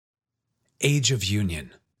Age of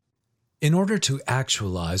Union. In order to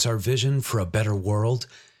actualize our vision for a better world,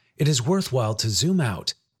 it is worthwhile to zoom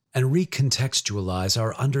out and recontextualize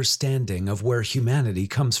our understanding of where humanity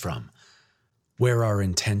comes from, where our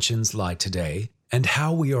intentions lie today, and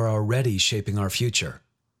how we are already shaping our future.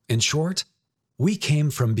 In short, we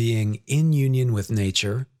came from being in union with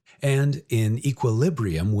nature and in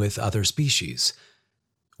equilibrium with other species.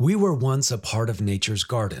 We were once a part of nature's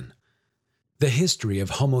garden. The history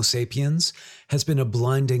of Homo sapiens has been a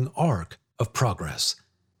blinding arc of progress.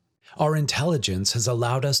 Our intelligence has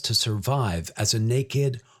allowed us to survive as a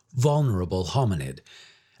naked, vulnerable hominid,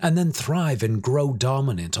 and then thrive and grow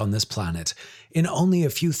dominant on this planet in only a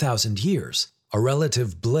few thousand years, a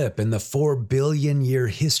relative blip in the 4 billion year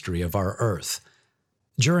history of our Earth.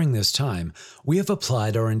 During this time, we have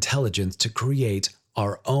applied our intelligence to create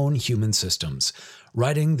our own human systems,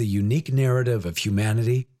 writing the unique narrative of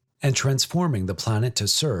humanity and transforming the planet to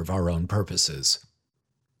serve our own purposes.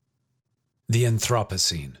 The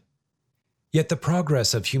Anthropocene. Yet the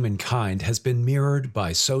progress of humankind has been mirrored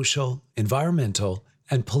by social, environmental,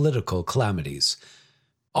 and political calamities.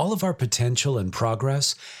 All of our potential and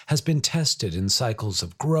progress has been tested in cycles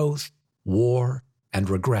of growth, war, and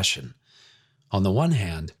regression. On the one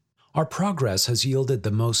hand, our progress has yielded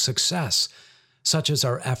the most success, such as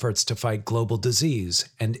our efforts to fight global disease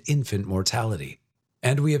and infant mortality.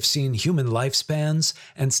 And we have seen human lifespans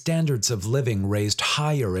and standards of living raised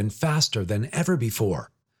higher and faster than ever before.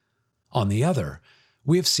 On the other,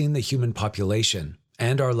 we have seen the human population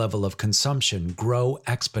and our level of consumption grow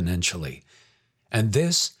exponentially. And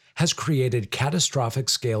this has created catastrophic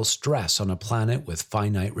scale stress on a planet with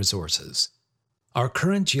finite resources. Our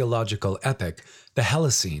current geological epoch, the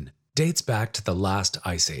Holocene, dates back to the last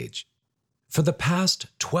ice age. For the past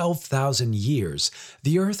 12,000 years,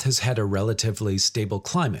 the Earth has had a relatively stable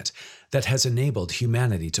climate that has enabled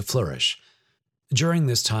humanity to flourish. During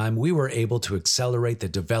this time, we were able to accelerate the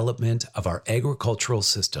development of our agricultural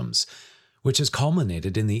systems, which has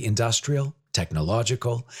culminated in the industrial,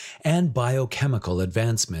 technological, and biochemical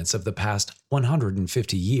advancements of the past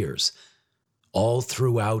 150 years. All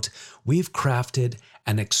throughout, we've crafted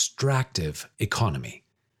an extractive economy,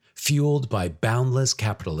 fueled by boundless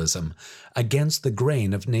capitalism against the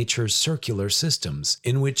grain of nature's circular systems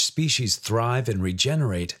in which species thrive and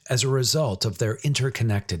regenerate as a result of their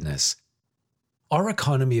interconnectedness. Our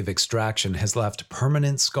economy of extraction has left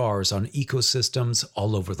permanent scars on ecosystems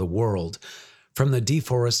all over the world, from the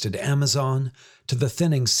deforested Amazon to the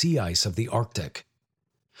thinning sea ice of the Arctic.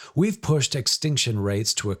 We've pushed extinction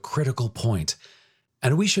rates to a critical point,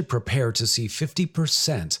 and we should prepare to see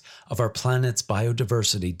 50% of our planet's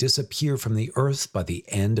biodiversity disappear from the Earth by the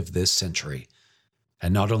end of this century.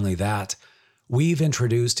 And not only that, we've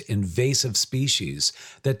introduced invasive species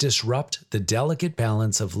that disrupt the delicate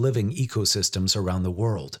balance of living ecosystems around the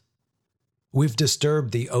world. We've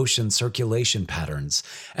disturbed the ocean circulation patterns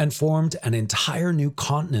and formed an entire new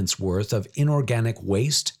continent's worth of inorganic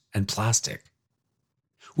waste and plastic.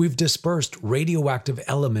 We've dispersed radioactive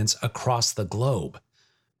elements across the globe.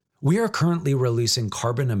 We are currently releasing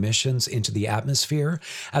carbon emissions into the atmosphere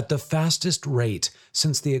at the fastest rate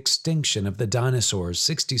since the extinction of the dinosaurs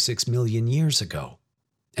 66 million years ago.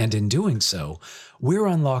 And in doing so, we're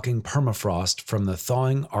unlocking permafrost from the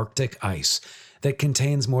thawing Arctic ice that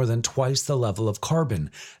contains more than twice the level of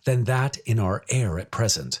carbon than that in our air at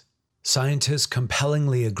present. Scientists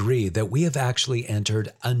compellingly agree that we have actually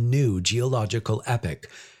entered a new geological epoch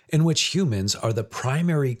in which humans are the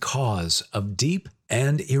primary cause of deep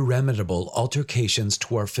and irremediable altercations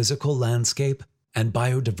to our physical landscape and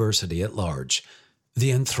biodiversity at large, the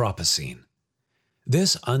Anthropocene.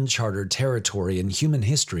 This uncharted territory in human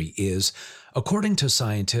history is, according to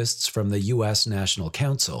scientists from the U.S. National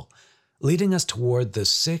Council, leading us toward the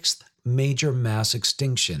 6th major mass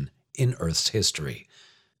extinction in Earth's history,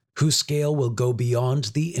 whose scale will go beyond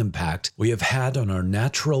the impact we have had on our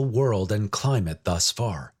natural world and climate thus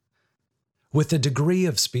far. With the degree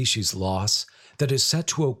of species loss that is set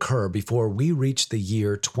to occur before we reach the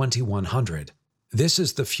year 2100, this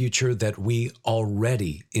is the future that we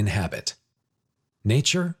already inhabit.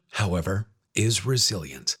 Nature, however, is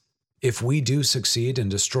resilient. If we do succeed in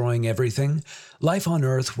destroying everything, life on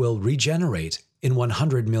Earth will regenerate in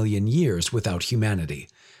 100 million years without humanity.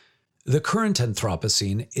 The current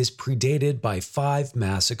Anthropocene is predated by 5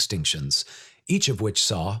 mass extinctions, each of which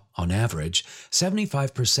saw, on average,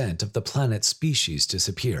 75% of the planet's species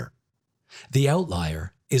disappear. The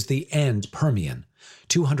outlier is the end Permian,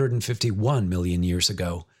 251 million years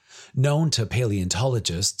ago, known to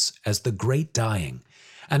paleontologists as the Great Dying,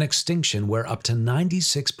 an extinction where up to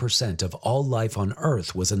 96% of all life on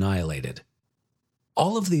Earth was annihilated.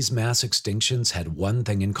 All of these mass extinctions had one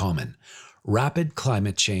thing in common: rapid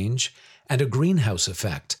climate change and a greenhouse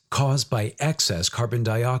effect caused by excess carbon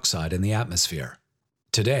dioxide in the atmosphere.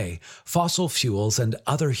 Today, fossil fuels and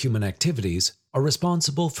other human activities are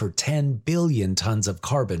responsible for 10 billion tons of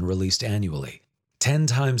carbon released annually, 10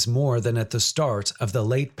 times more than at the start of the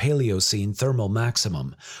late Paleocene thermal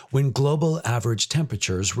maximum, when global average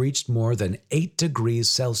temperatures reached more than 8 degrees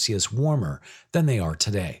Celsius warmer than they are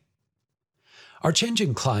today. Our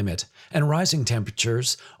changing climate and rising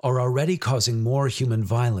temperatures are already causing more human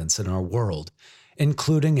violence in our world,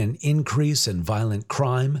 including an increase in violent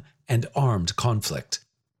crime and armed conflict.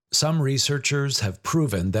 Some researchers have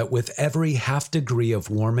proven that with every half degree of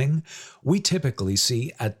warming, we typically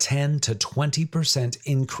see a 10 to 20%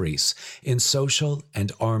 increase in social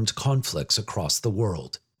and armed conflicts across the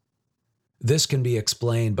world. This can be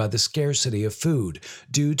explained by the scarcity of food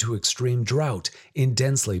due to extreme drought in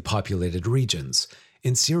densely populated regions,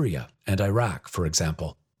 in Syria and Iraq, for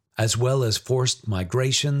example, as well as forced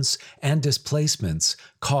migrations and displacements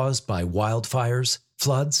caused by wildfires,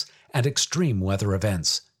 floods, and extreme weather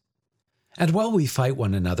events. And while we fight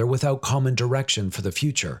one another without common direction for the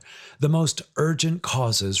future, the most urgent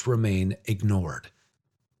causes remain ignored.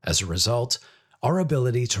 As a result, our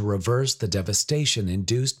ability to reverse the devastation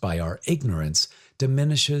induced by our ignorance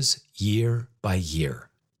diminishes year by year.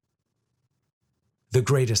 The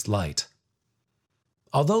greatest light.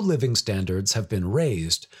 Although living standards have been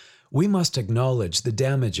raised, we must acknowledge the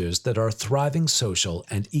damages that our thriving social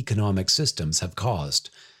and economic systems have caused.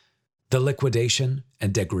 The liquidation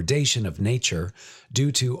and degradation of nature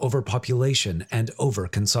due to overpopulation and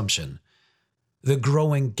overconsumption. The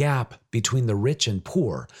growing gap between the rich and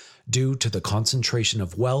poor due to the concentration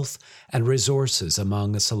of wealth and resources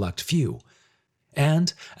among a select few,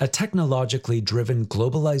 and a technologically driven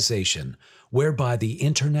globalization whereby the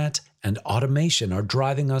internet and automation are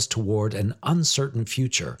driving us toward an uncertain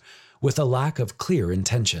future with a lack of clear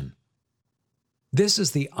intention. This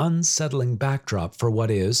is the unsettling backdrop for what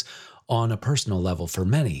is, on a personal level for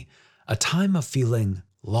many, a time of feeling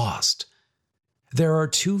lost. There are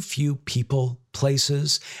too few people,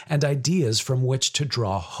 places, and ideas from which to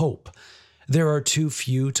draw hope. There are too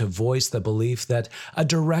few to voice the belief that a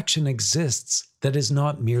direction exists that is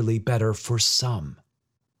not merely better for some.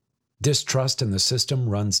 Distrust in the system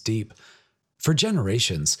runs deep. For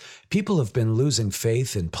generations, people have been losing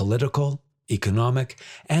faith in political, economic,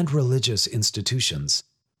 and religious institutions,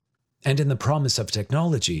 and in the promise of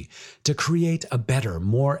technology to create a better,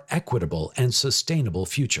 more equitable, and sustainable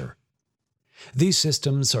future. These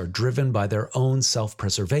systems are driven by their own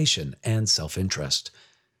self-preservation and self-interest.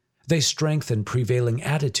 They strengthen prevailing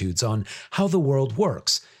attitudes on how the world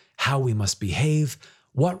works, how we must behave,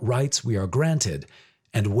 what rights we are granted,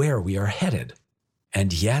 and where we are headed.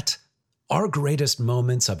 And yet, our greatest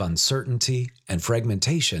moments of uncertainty and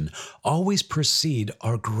fragmentation always precede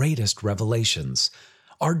our greatest revelations.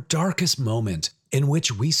 Our darkest moment, in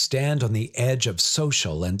which we stand on the edge of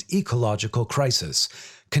social and ecological crisis,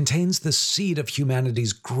 contains the seed of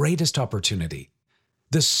humanity's greatest opportunity,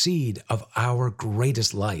 the seed of our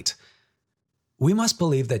greatest light. We must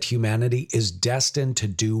believe that humanity is destined to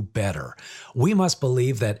do better. We must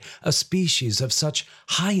believe that a species of such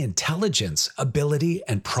high intelligence, ability,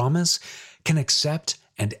 and promise can accept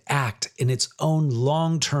and act in its own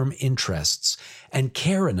long-term interests and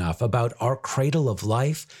care enough about our cradle of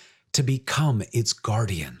life to become its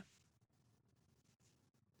guardian.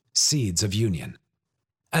 Seeds of Union.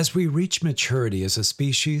 As we reach maturity as a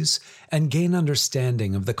species and gain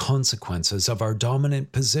understanding of the consequences of our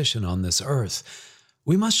dominant position on this earth,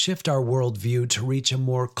 we must shift our worldview to reach a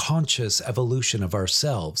more conscious evolution of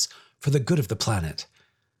ourselves for the good of the planet.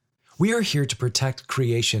 We are here to protect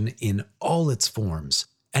creation in all its forms,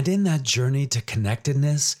 and in that journey to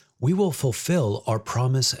connectedness, we will fulfill our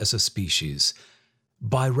promise as a species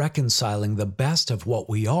by reconciling the best of what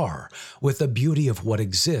we are with the beauty of what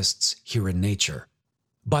exists here in nature,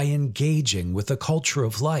 by engaging with the culture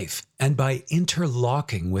of life, and by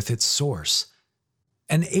interlocking with its source.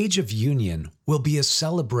 An age of union will be a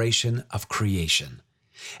celebration of creation.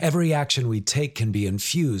 Every action we take can be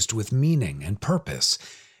infused with meaning and purpose.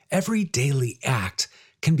 Every daily act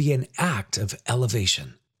can be an act of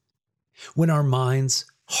elevation. When our minds,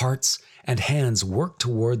 hearts, and hands work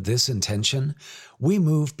toward this intention, we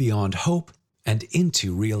move beyond hope and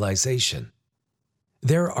into realization.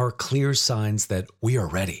 There are clear signs that we are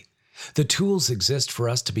ready. The tools exist for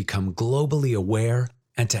us to become globally aware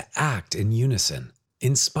and to act in unison.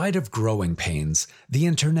 In spite of growing pains, the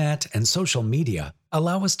internet and social media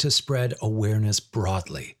allow us to spread awareness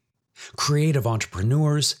broadly. Creative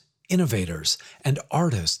entrepreneurs, innovators, and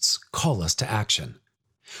artists call us to action.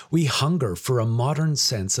 We hunger for a modern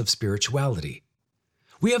sense of spirituality.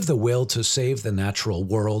 We have the will to save the natural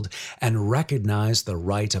world and recognize the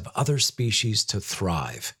right of other species to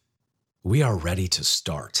thrive. We are ready to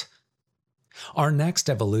start. Our next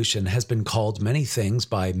evolution has been called many things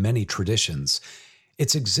by many traditions.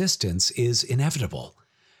 Its existence is inevitable,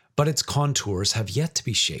 but its contours have yet to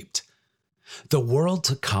be shaped. The world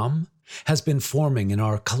to come has been forming in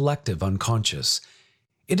our collective unconscious.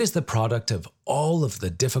 It is the product of all of the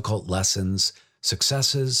difficult lessons,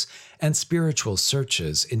 successes, and spiritual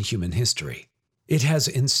searches in human history. It has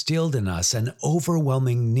instilled in us an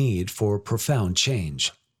overwhelming need for profound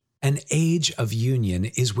change. An age of union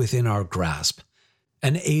is within our grasp.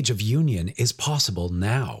 An age of union is possible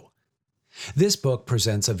now. This book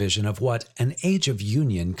presents a vision of what an age of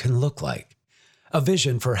union can look like. A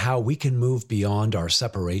vision for how we can move beyond our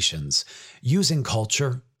separations, using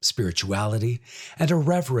culture, spirituality, and a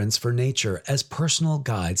reverence for nature as personal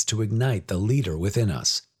guides to ignite the leader within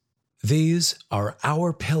us. These are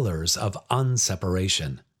our pillars of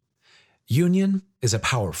unseparation. Union is a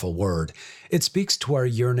powerful word. It speaks to our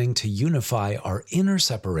yearning to unify our inner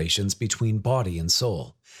separations between body and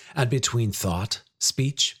soul, and between thought,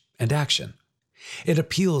 speech, and action. It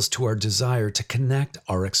appeals to our desire to connect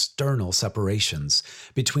our external separations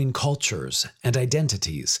between cultures and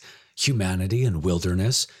identities, humanity and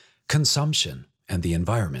wilderness, consumption and the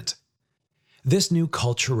environment. This new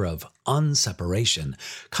culture of unseparation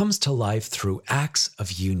comes to life through acts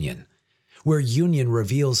of union, where union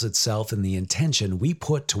reveals itself in the intention we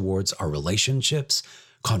put towards our relationships,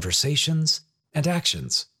 conversations, and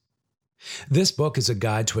actions. This book is a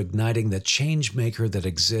guide to igniting the change maker that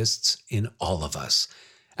exists in all of us,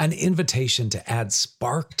 an invitation to add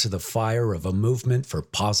spark to the fire of a movement for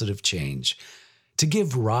positive change, to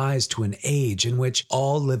give rise to an age in which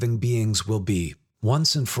all living beings will be,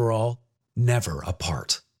 once and for all, never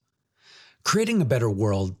apart. Creating a better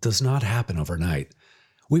world does not happen overnight.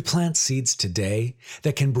 We plant seeds today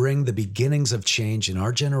that can bring the beginnings of change in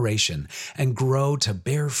our generation and grow to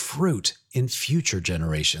bear fruit in future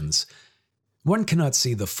generations. One cannot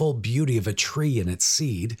see the full beauty of a tree in its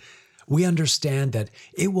seed. We understand that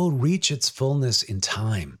it will reach its fullness in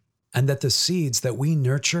time, and that the seeds that we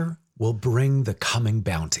nurture will bring the coming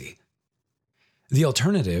bounty. The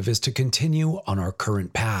alternative is to continue on our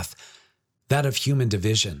current path, that of human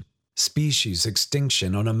division, species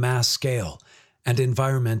extinction on a mass scale, and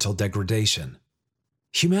environmental degradation.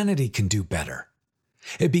 Humanity can do better.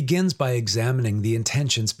 It begins by examining the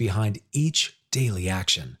intentions behind each daily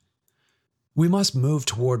action. We must move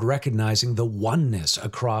toward recognizing the oneness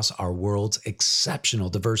across our world's exceptional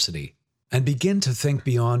diversity and begin to think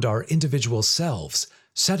beyond our individual selves,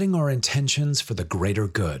 setting our intentions for the greater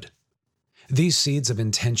good. These seeds of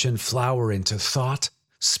intention flower into thought,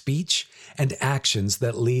 speech, and actions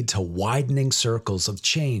that lead to widening circles of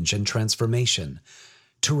change and transformation,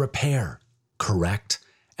 to repair, correct,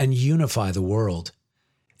 and unify the world,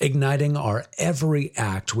 igniting our every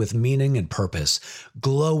act with meaning and purpose,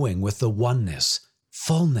 glowing with the oneness,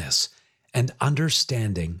 fullness, and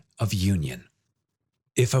understanding of union.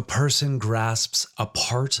 If a person grasps a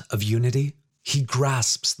part of unity, he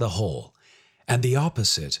grasps the whole, and the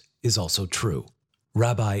opposite is also true.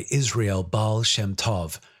 Rabbi Israel Baal Shem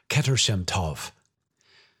Tov, Keter Shem Tov.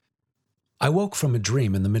 I woke from a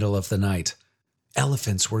dream in the middle of the night.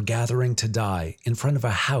 Elephants were gathering to die in front of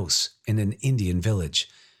a house in an Indian village.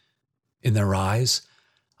 In their eyes,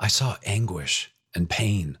 I saw anguish and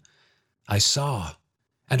pain. I saw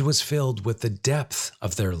and was filled with the depth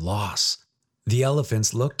of their loss. The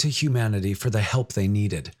elephants looked to humanity for the help they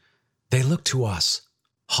needed. They looked to us,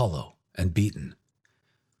 hollow and beaten.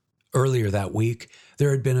 Earlier that week,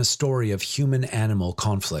 there had been a story of human-animal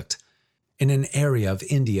conflict in an area of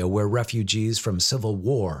India where refugees from civil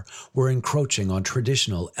war were encroaching on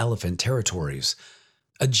traditional elephant territories.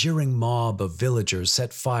 A jeering mob of villagers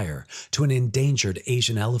set fire to an endangered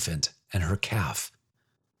Asian elephant and her calf.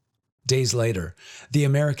 Days later, the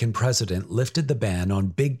American president lifted the ban on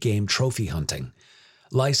big game trophy hunting,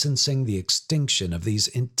 licensing the extinction of these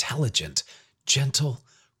intelligent, gentle,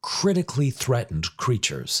 critically threatened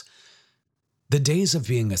creatures. The days of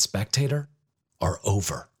being a spectator are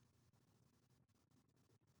over.